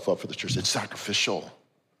himself up for the church. It's sacrificial.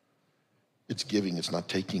 It's giving, it's not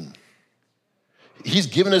taking. He's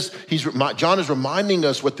given us, John is reminding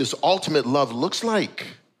us what this ultimate love looks like.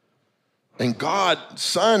 And God,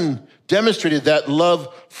 Son, demonstrated that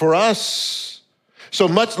love for us. So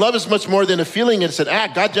much love is much more than a feeling. It's an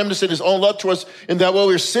act. God demonstrated his own love to us in that while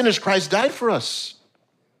we were sinners, Christ died for us.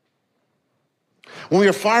 When we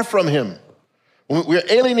were far from him, when we were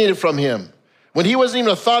alienated from him, when he wasn't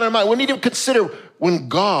even a thought in our mind, we didn't even consider when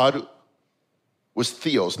God was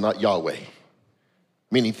Theos, not Yahweh.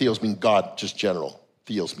 Meaning Theos means God, just general.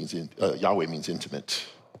 Theos means, Yahweh means intimate.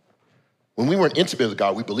 When we weren't intimate with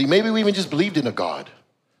God, we believed, maybe we even just believed in a God.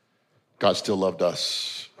 God still loved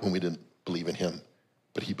us when we didn't believe in him,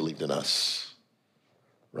 but he believed in us,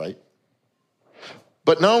 right?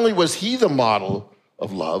 But not only was he the model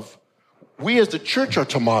of love, we as the church are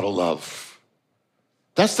to model love.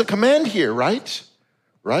 That's the command here, right?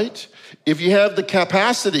 Right? If you have the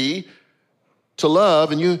capacity to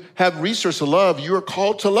love and you have resource to love, you are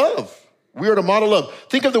called to love. We are to model love.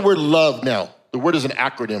 Think of the word love now. The word is an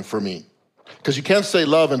acronym for me because you can't say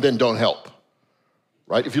love and then don't help,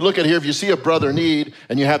 right? If you look at here, if you see a brother in need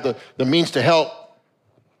and you have the means to help,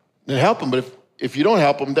 then help him. But if you don't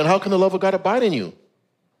help him, then how can the love of God abide in you?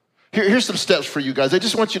 Here's some steps for you guys. I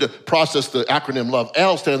just want you to process the acronym love.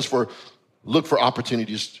 L stands for look for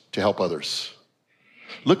opportunities to help others.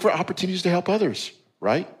 Look for opportunities to help others,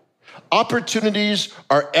 right? Opportunities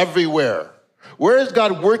are everywhere. Where is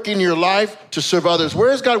God working in your life to serve others?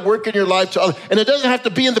 Where is God working in your life to others? And it doesn't have to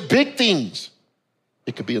be in the big things.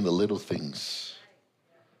 It could be in the little things,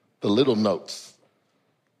 the little notes,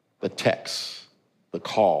 the text, the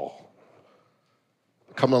call,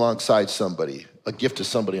 come alongside somebody, a gift to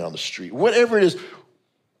somebody on the street. Whatever it is,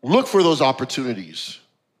 look for those opportunities.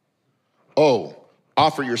 Oh,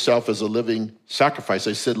 offer yourself as a living sacrifice.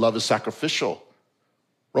 I said love is sacrificial.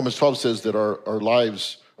 Romans 12 says that our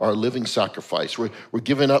lives are a living sacrifice. We're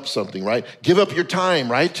giving up something, right? Give up your time,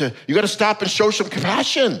 right? You got to stop and show some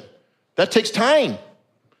compassion. That takes time.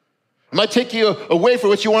 It might take you away from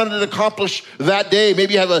what you wanted to accomplish that day.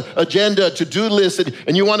 Maybe you have an agenda, a to-do list,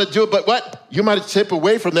 and you want to do it, but what? You might tip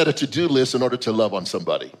away from that a to-do list in order to love on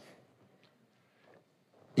somebody.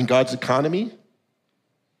 In God's economy,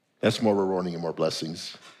 that's more rewarding and more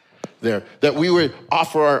blessings there. That we would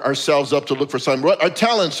offer ourselves up to look for something. What our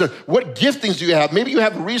talents, what giftings do you have? Maybe you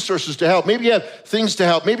have resources to help. Maybe you have things to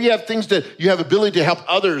help. Maybe you have things that you have ability to help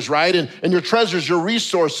others, right? And your treasures, your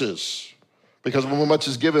resources. Because when much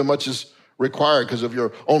is given, much is required because of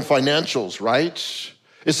your own financials, right?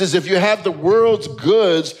 It says, if you have the world's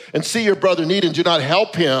goods and see your brother in need and do not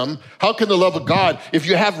help him, how can the love of God, if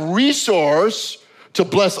you have resource to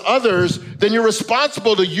bless others, then you're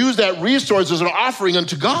responsible to use that resource as an offering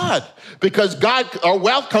unto God. Because God, our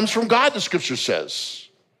wealth comes from God, the scripture says.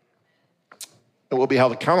 And we'll be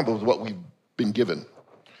held accountable with what we've been given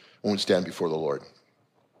when we stand before the Lord.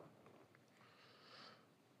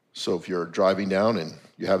 So if you're driving down and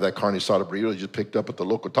you have that carne asada burrito you just picked up at the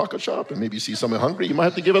local taco shop and maybe you see someone hungry, you might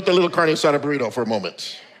have to give up that little carne asada burrito for a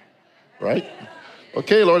moment, right?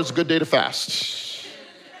 Okay, Lord, it's a good day to fast.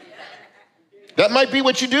 That might be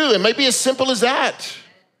what you do. It might be as simple as that,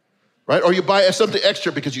 right? Or you buy something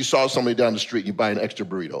extra because you saw somebody down the street and you buy an extra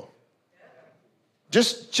burrito.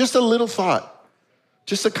 Just a little thought,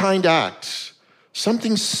 just a kind act,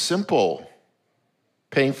 something simple.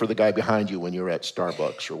 Paying for the guy behind you when you're at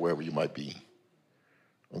Starbucks or wherever you might be,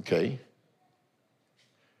 okay?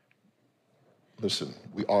 Listen,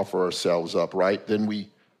 we offer ourselves up, right? Then we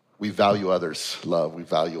value others. Love, we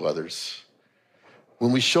value others.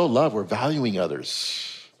 When we show love, we're valuing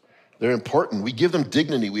others. They're important. We give them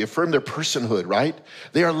dignity. We affirm their personhood, right?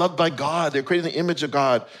 They are loved by God. They're created in the image of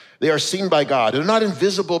God. They are seen by God. They're not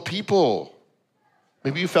invisible people.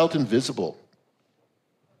 Maybe you felt invisible.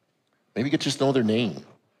 Maybe you get to just know their name,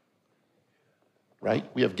 right?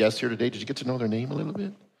 We have guests here today. Did you get to know their name a little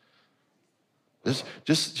bit?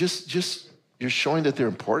 Just you're showing that they're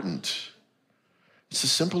important. It's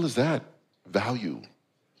as simple as that. Value.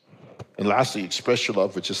 And lastly, express your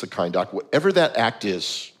love with just a kind act. Whatever that act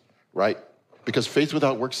is, right? Because faith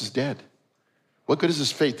without works is dead. What good is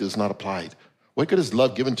this faith that is not applied? What good is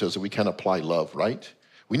love given to us if we can't apply love, right?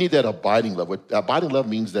 We need that abiding love. Abiding love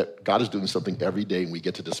means that God is doing something every day and we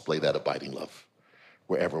get to display that abiding love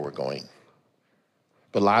wherever we're going.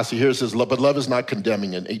 But lastly, here it says, but love is not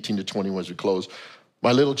condemning in 18 to 21 as we close.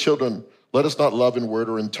 My little children, let us not love in word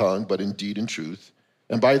or in tongue, but in deed and truth.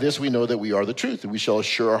 And by this we know that we are the truth, and we shall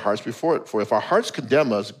assure our hearts before it. For if our hearts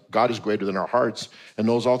condemn us, God is greater than our hearts and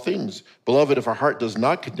knows all things. Beloved, if our heart does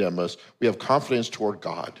not condemn us, we have confidence toward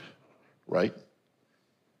God, right?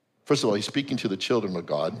 First of all, he's speaking to the children of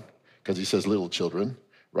God, because he says little children,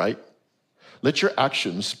 right? Let your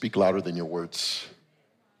actions speak louder than your words.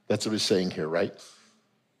 That's what he's saying here, right?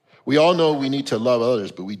 We all know we need to love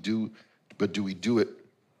others, but do we do it?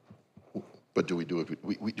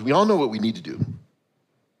 We all know what we need to do.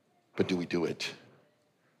 But do we do it,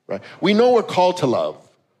 right? We know we're called to love,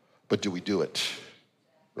 but do we do it,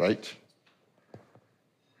 right?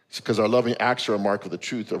 It's because our loving acts are a mark of the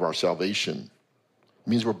truth of our salvation. It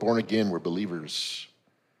means we're born again, we're believers.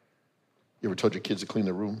 You ever told your kids to clean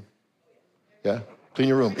their room? Yeah? Clean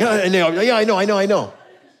your room. Yeah, I know.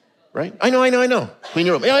 Right? I know. Clean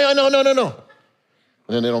your room. Yeah, I know. And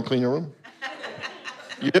then they don't clean your room?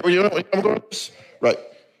 You know where I'm going with this? Right.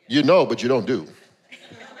 You know, but you don't do.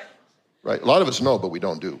 Right? A lot of us know, but we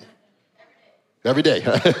don't do. Every day.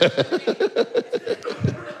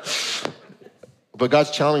 But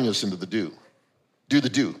God's challenging us into the do. Do the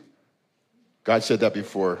do. God said that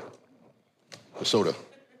before the soda.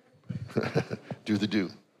 Do the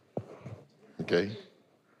do. Okay?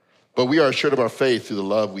 But we are assured of our faith through the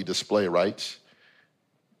love we display, right?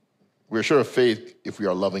 We're assured of faith if we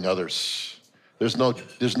are loving others. There's no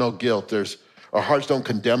guilt. Our hearts don't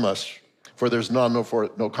condemn us. For there's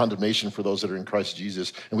no condemnation for those that are in Christ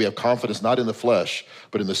Jesus. And we have confidence not in the flesh,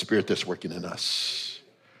 but in the Spirit that's working in us.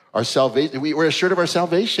 Our salvation, we're assured of our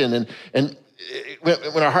salvation. And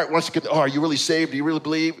when our heart wants to get, are you really saved? Do you really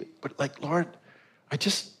believe? But like, Lord, I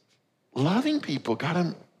just loving people.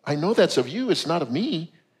 God, I know that's of you. It's not of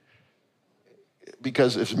me.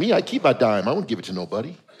 Because if it's me, I keep my dime. I won't give it to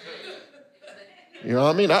nobody. You know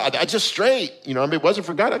what I mean? I just straight. You know, I mean, it wasn't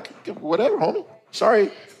for God. I could give whatever, homie.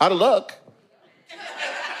 Sorry, out of luck.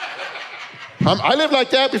 I lived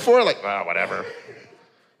like that before, like, well, whatever.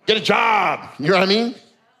 Get a job. You know what I mean?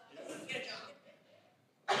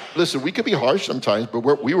 Listen, we could be harsh sometimes, but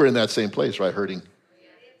we were in that same place, right, hurting.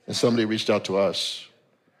 And somebody reached out to us,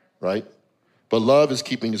 right? But love is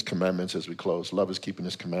keeping his commandments as we close. Love is keeping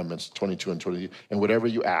his commandments, 22 and 23. And whatever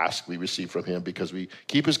you ask, we receive from him because we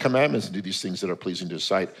keep his commandments and do these things that are pleasing to his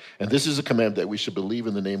sight. And this is a commandment that we should believe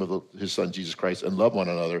in the name of his son, Jesus Christ, and love one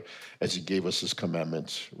another as he gave us his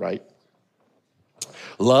commandments, right?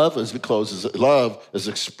 Love, as we close, love is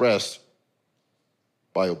expressed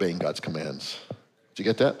by obeying God's commands. Did you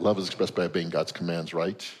get that? Love is expressed by obeying God's commands,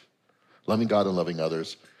 right? Loving God and loving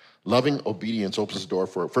others. Loving obedience opens the door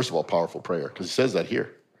for, first of all, powerful prayer, because he says that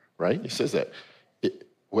here, right? He says that.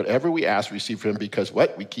 Whatever we ask, we receive from him because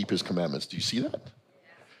what? We keep his commandments. Do you see that?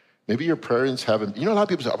 Maybe your parents haven't, you know, a lot of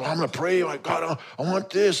people say, oh, I'm going to pray, like, God, I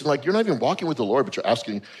want this. And like, you're not even walking with the Lord, but you're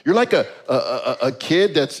asking. You're like a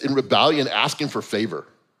kid that's in rebellion asking for favor.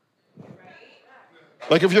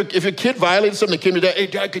 Like if your kid violated something, they came to dad, hey,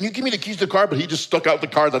 Dad, can you give me the keys to the car? But he just stuck out the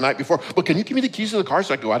car the night before. But can you give me the keys to the car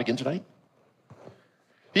so I can go out again tonight?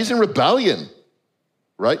 He's in rebellion,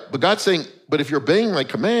 right? But God's saying, but if you're obeying my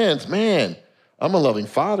commands, man, I'm a loving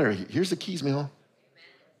father. Here's the keys, man.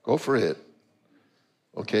 Go for it.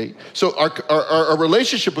 Okay? So our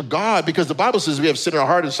relationship with God, because the Bible says we have sin in our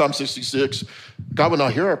heart in Psalm 66, God will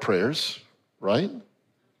not hear our prayers, right?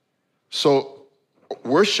 So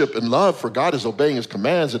worship and love for God is obeying his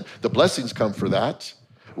commands, and the blessings come for that.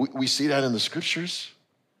 We see that in the scriptures,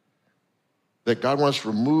 that God wants to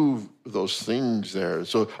remove those things there.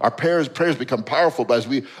 So our prayers become powerful, but as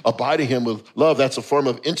we abide in him with love, that's a form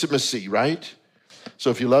of intimacy, right?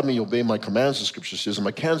 So if you love me, you obey my commands, the scripture says, and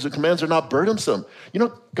my commands are not burdensome. You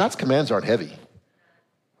know, God's commands aren't heavy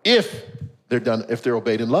if they're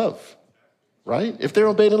obeyed in love, right? If they're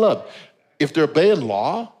obeyed in love. If they're obeying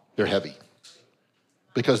law, they're heavy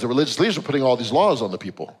because the religious leaders are putting all these laws on the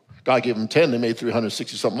people. God gave them 10, they made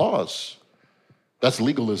 360-something laws. That's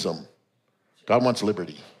legalism. God wants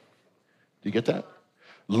liberty. Do you get that?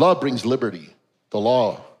 Love brings liberty. The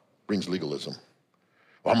law brings legalism.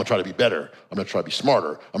 Well, I'm gonna try to be better. I'm gonna try to be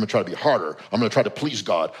smarter. I'm gonna try to be harder. I'm gonna try to please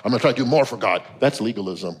God. I'm gonna try to do more for God. That's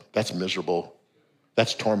legalism. That's miserable.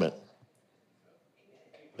 That's torment.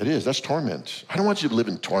 It is, that's torment. I don't want you to live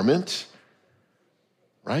in torment,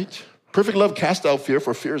 right? Perfect love casts out fear,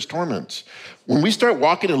 for fear is torment. When we start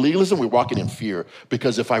walking in legalism, we're walking in fear,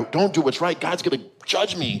 because if I don't do what's right, God's gonna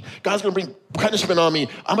judge me. God's gonna bring punishment on me.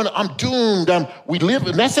 I'm doomed.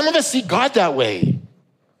 And some of us see God that way.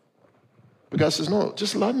 But God says, no,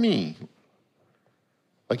 just love me.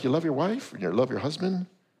 Like you love your wife, you love your husband,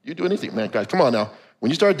 you do anything. Man, guys, come on now. When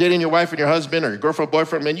you start dating your wife and your husband or your girlfriend,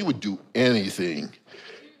 boyfriend, man, you would do anything.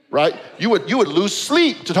 Right? You would lose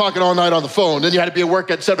sleep to talking all night on the phone. Then you had to be at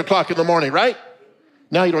work at 7 o'clock in the morning, right?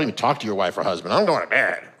 Now you don't even talk to your wife or husband. I'm going to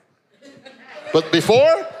bed. But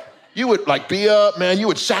before, you would be up, man. You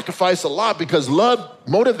would sacrifice a lot because love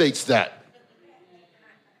motivates that.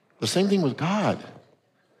 The same thing with God.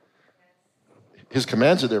 His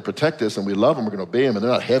commands are there to protect us, and we love him. We're going to obey him, and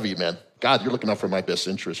they're not heavy, man. God, you're looking out for my best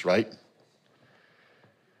interest, right?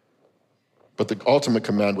 But the ultimate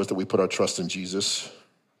command was that we put our trust in Jesus.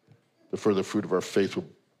 The further fruit of our faith will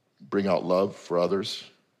bring out love for others.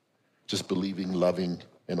 Just believing, loving,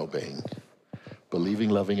 and obeying. Believing,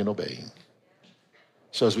 loving, and obeying.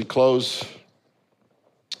 So as we close,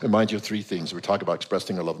 remind you of 3 things. We're talking about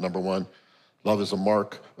expressing our love. Number 1, love is a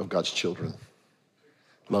mark of God's children.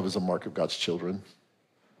 Love is a mark of God's children.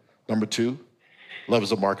 Number 2, love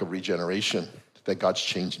is a mark of regeneration, that God's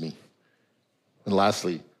changed me. And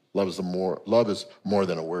lastly, love is more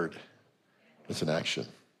than a word. It's an action.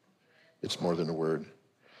 It's more than a word.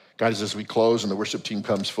 Guys, as we close and the worship team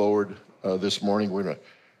comes forward this morning, we're going to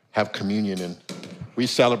have communion. And we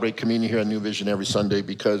celebrate communion here at New Vision every Sunday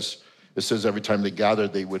because it says every time they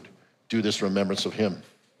gathered, they would do this in remembrance of him.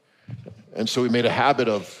 And so we made a habit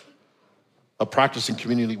of practicing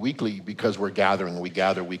community weekly because we're gathering and we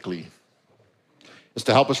gather weekly. It's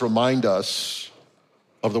to help us remind us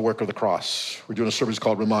of the work of the cross. We're doing a service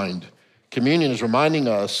called Remind. Communion is reminding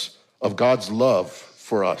us of God's love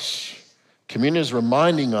for us. Communion is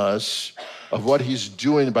reminding us of what he's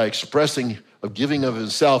doing by expressing, of giving of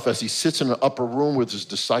himself as he sits in an upper room with his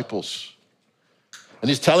disciples. And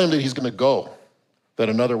he's telling them that he's going to go, that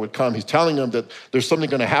another would come. He's telling them that there's something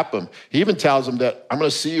going to happen. He even tells them that I'm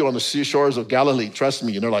going to see you on the seashores of Galilee, trust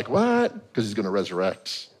me. And they're like, what? Because he's going to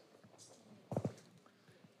resurrect.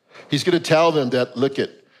 He's going to tell them that, look,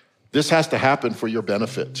 this has to happen for your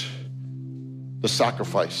benefit. The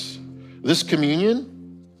sacrifice. This communion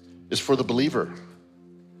is for the believer,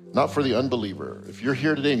 not for the unbeliever. If you're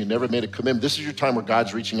here today and you never made a commitment, this is your time where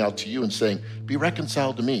God's reaching out to you and saying, be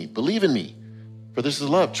reconciled to me, believe in me, for this is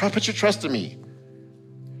love. Put your trust in me.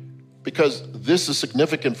 Because this is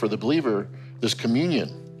significant for the believer, this communion.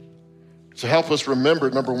 To help us remember,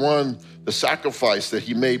 number 1, the sacrifice that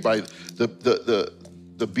he made by the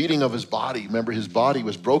beating of his body. Remember, his body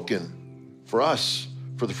was broken for us,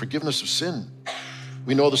 for the forgiveness of sin.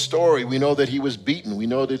 We know the story. We know that he was beaten. We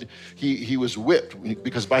know that he was whipped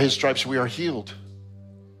because by his stripes we are healed.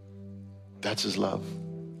 That's his love.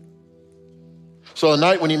 So a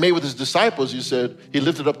night when he made with his disciples, he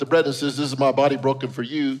lifted up the bread and says, this is my body broken for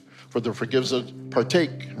you, for the forgiveness of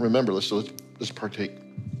partake. Remember, let's partake.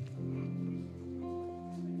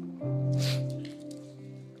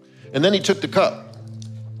 And then he took the cup.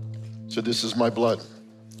 Said, this is my blood.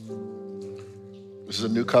 This is a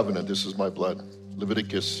new covenant. This is my blood.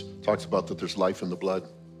 Leviticus talks about that there's life in the blood.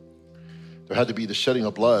 There had to be the shedding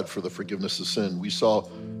of blood for the forgiveness of sin. We saw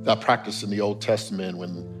that practice in the Old Testament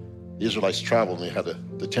when the Israelites traveled and they had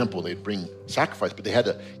the temple, they'd bring sacrifice, but they had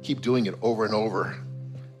to keep doing it over and over.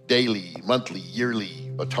 Daily, monthly,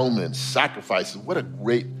 yearly, atonements, sacrifices. What a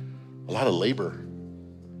lot of labor.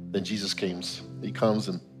 Then Jesus comes. He comes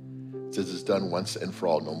and says it's done once and for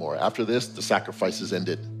all, no more. After this, the sacrifices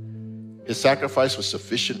ended. His sacrifice was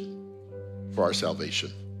sufficient for our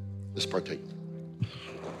salvation. Let's partake.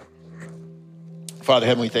 Father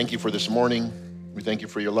Heaven, we thank you for this morning. We thank you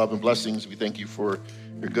for your love and blessings. We thank you for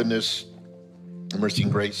your goodness, your mercy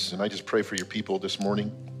and grace. And I just pray for your people this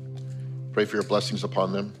morning. Pray for your blessings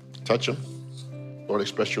upon them. Touch them. Lord,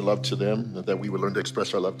 express your love to them, that we would learn to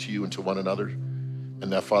express our love to you and to one another.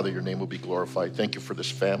 And that, Father, your name will be glorified. Thank you for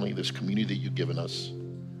this family, this community that you've given us.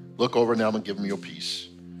 Look over now and give them your peace.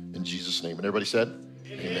 In Jesus' name. And everybody said,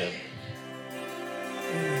 amen.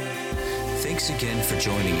 Thanks again for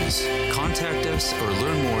joining us. Contact us or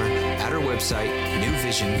learn more at our website,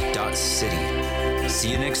 newvision.city.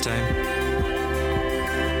 See you next time.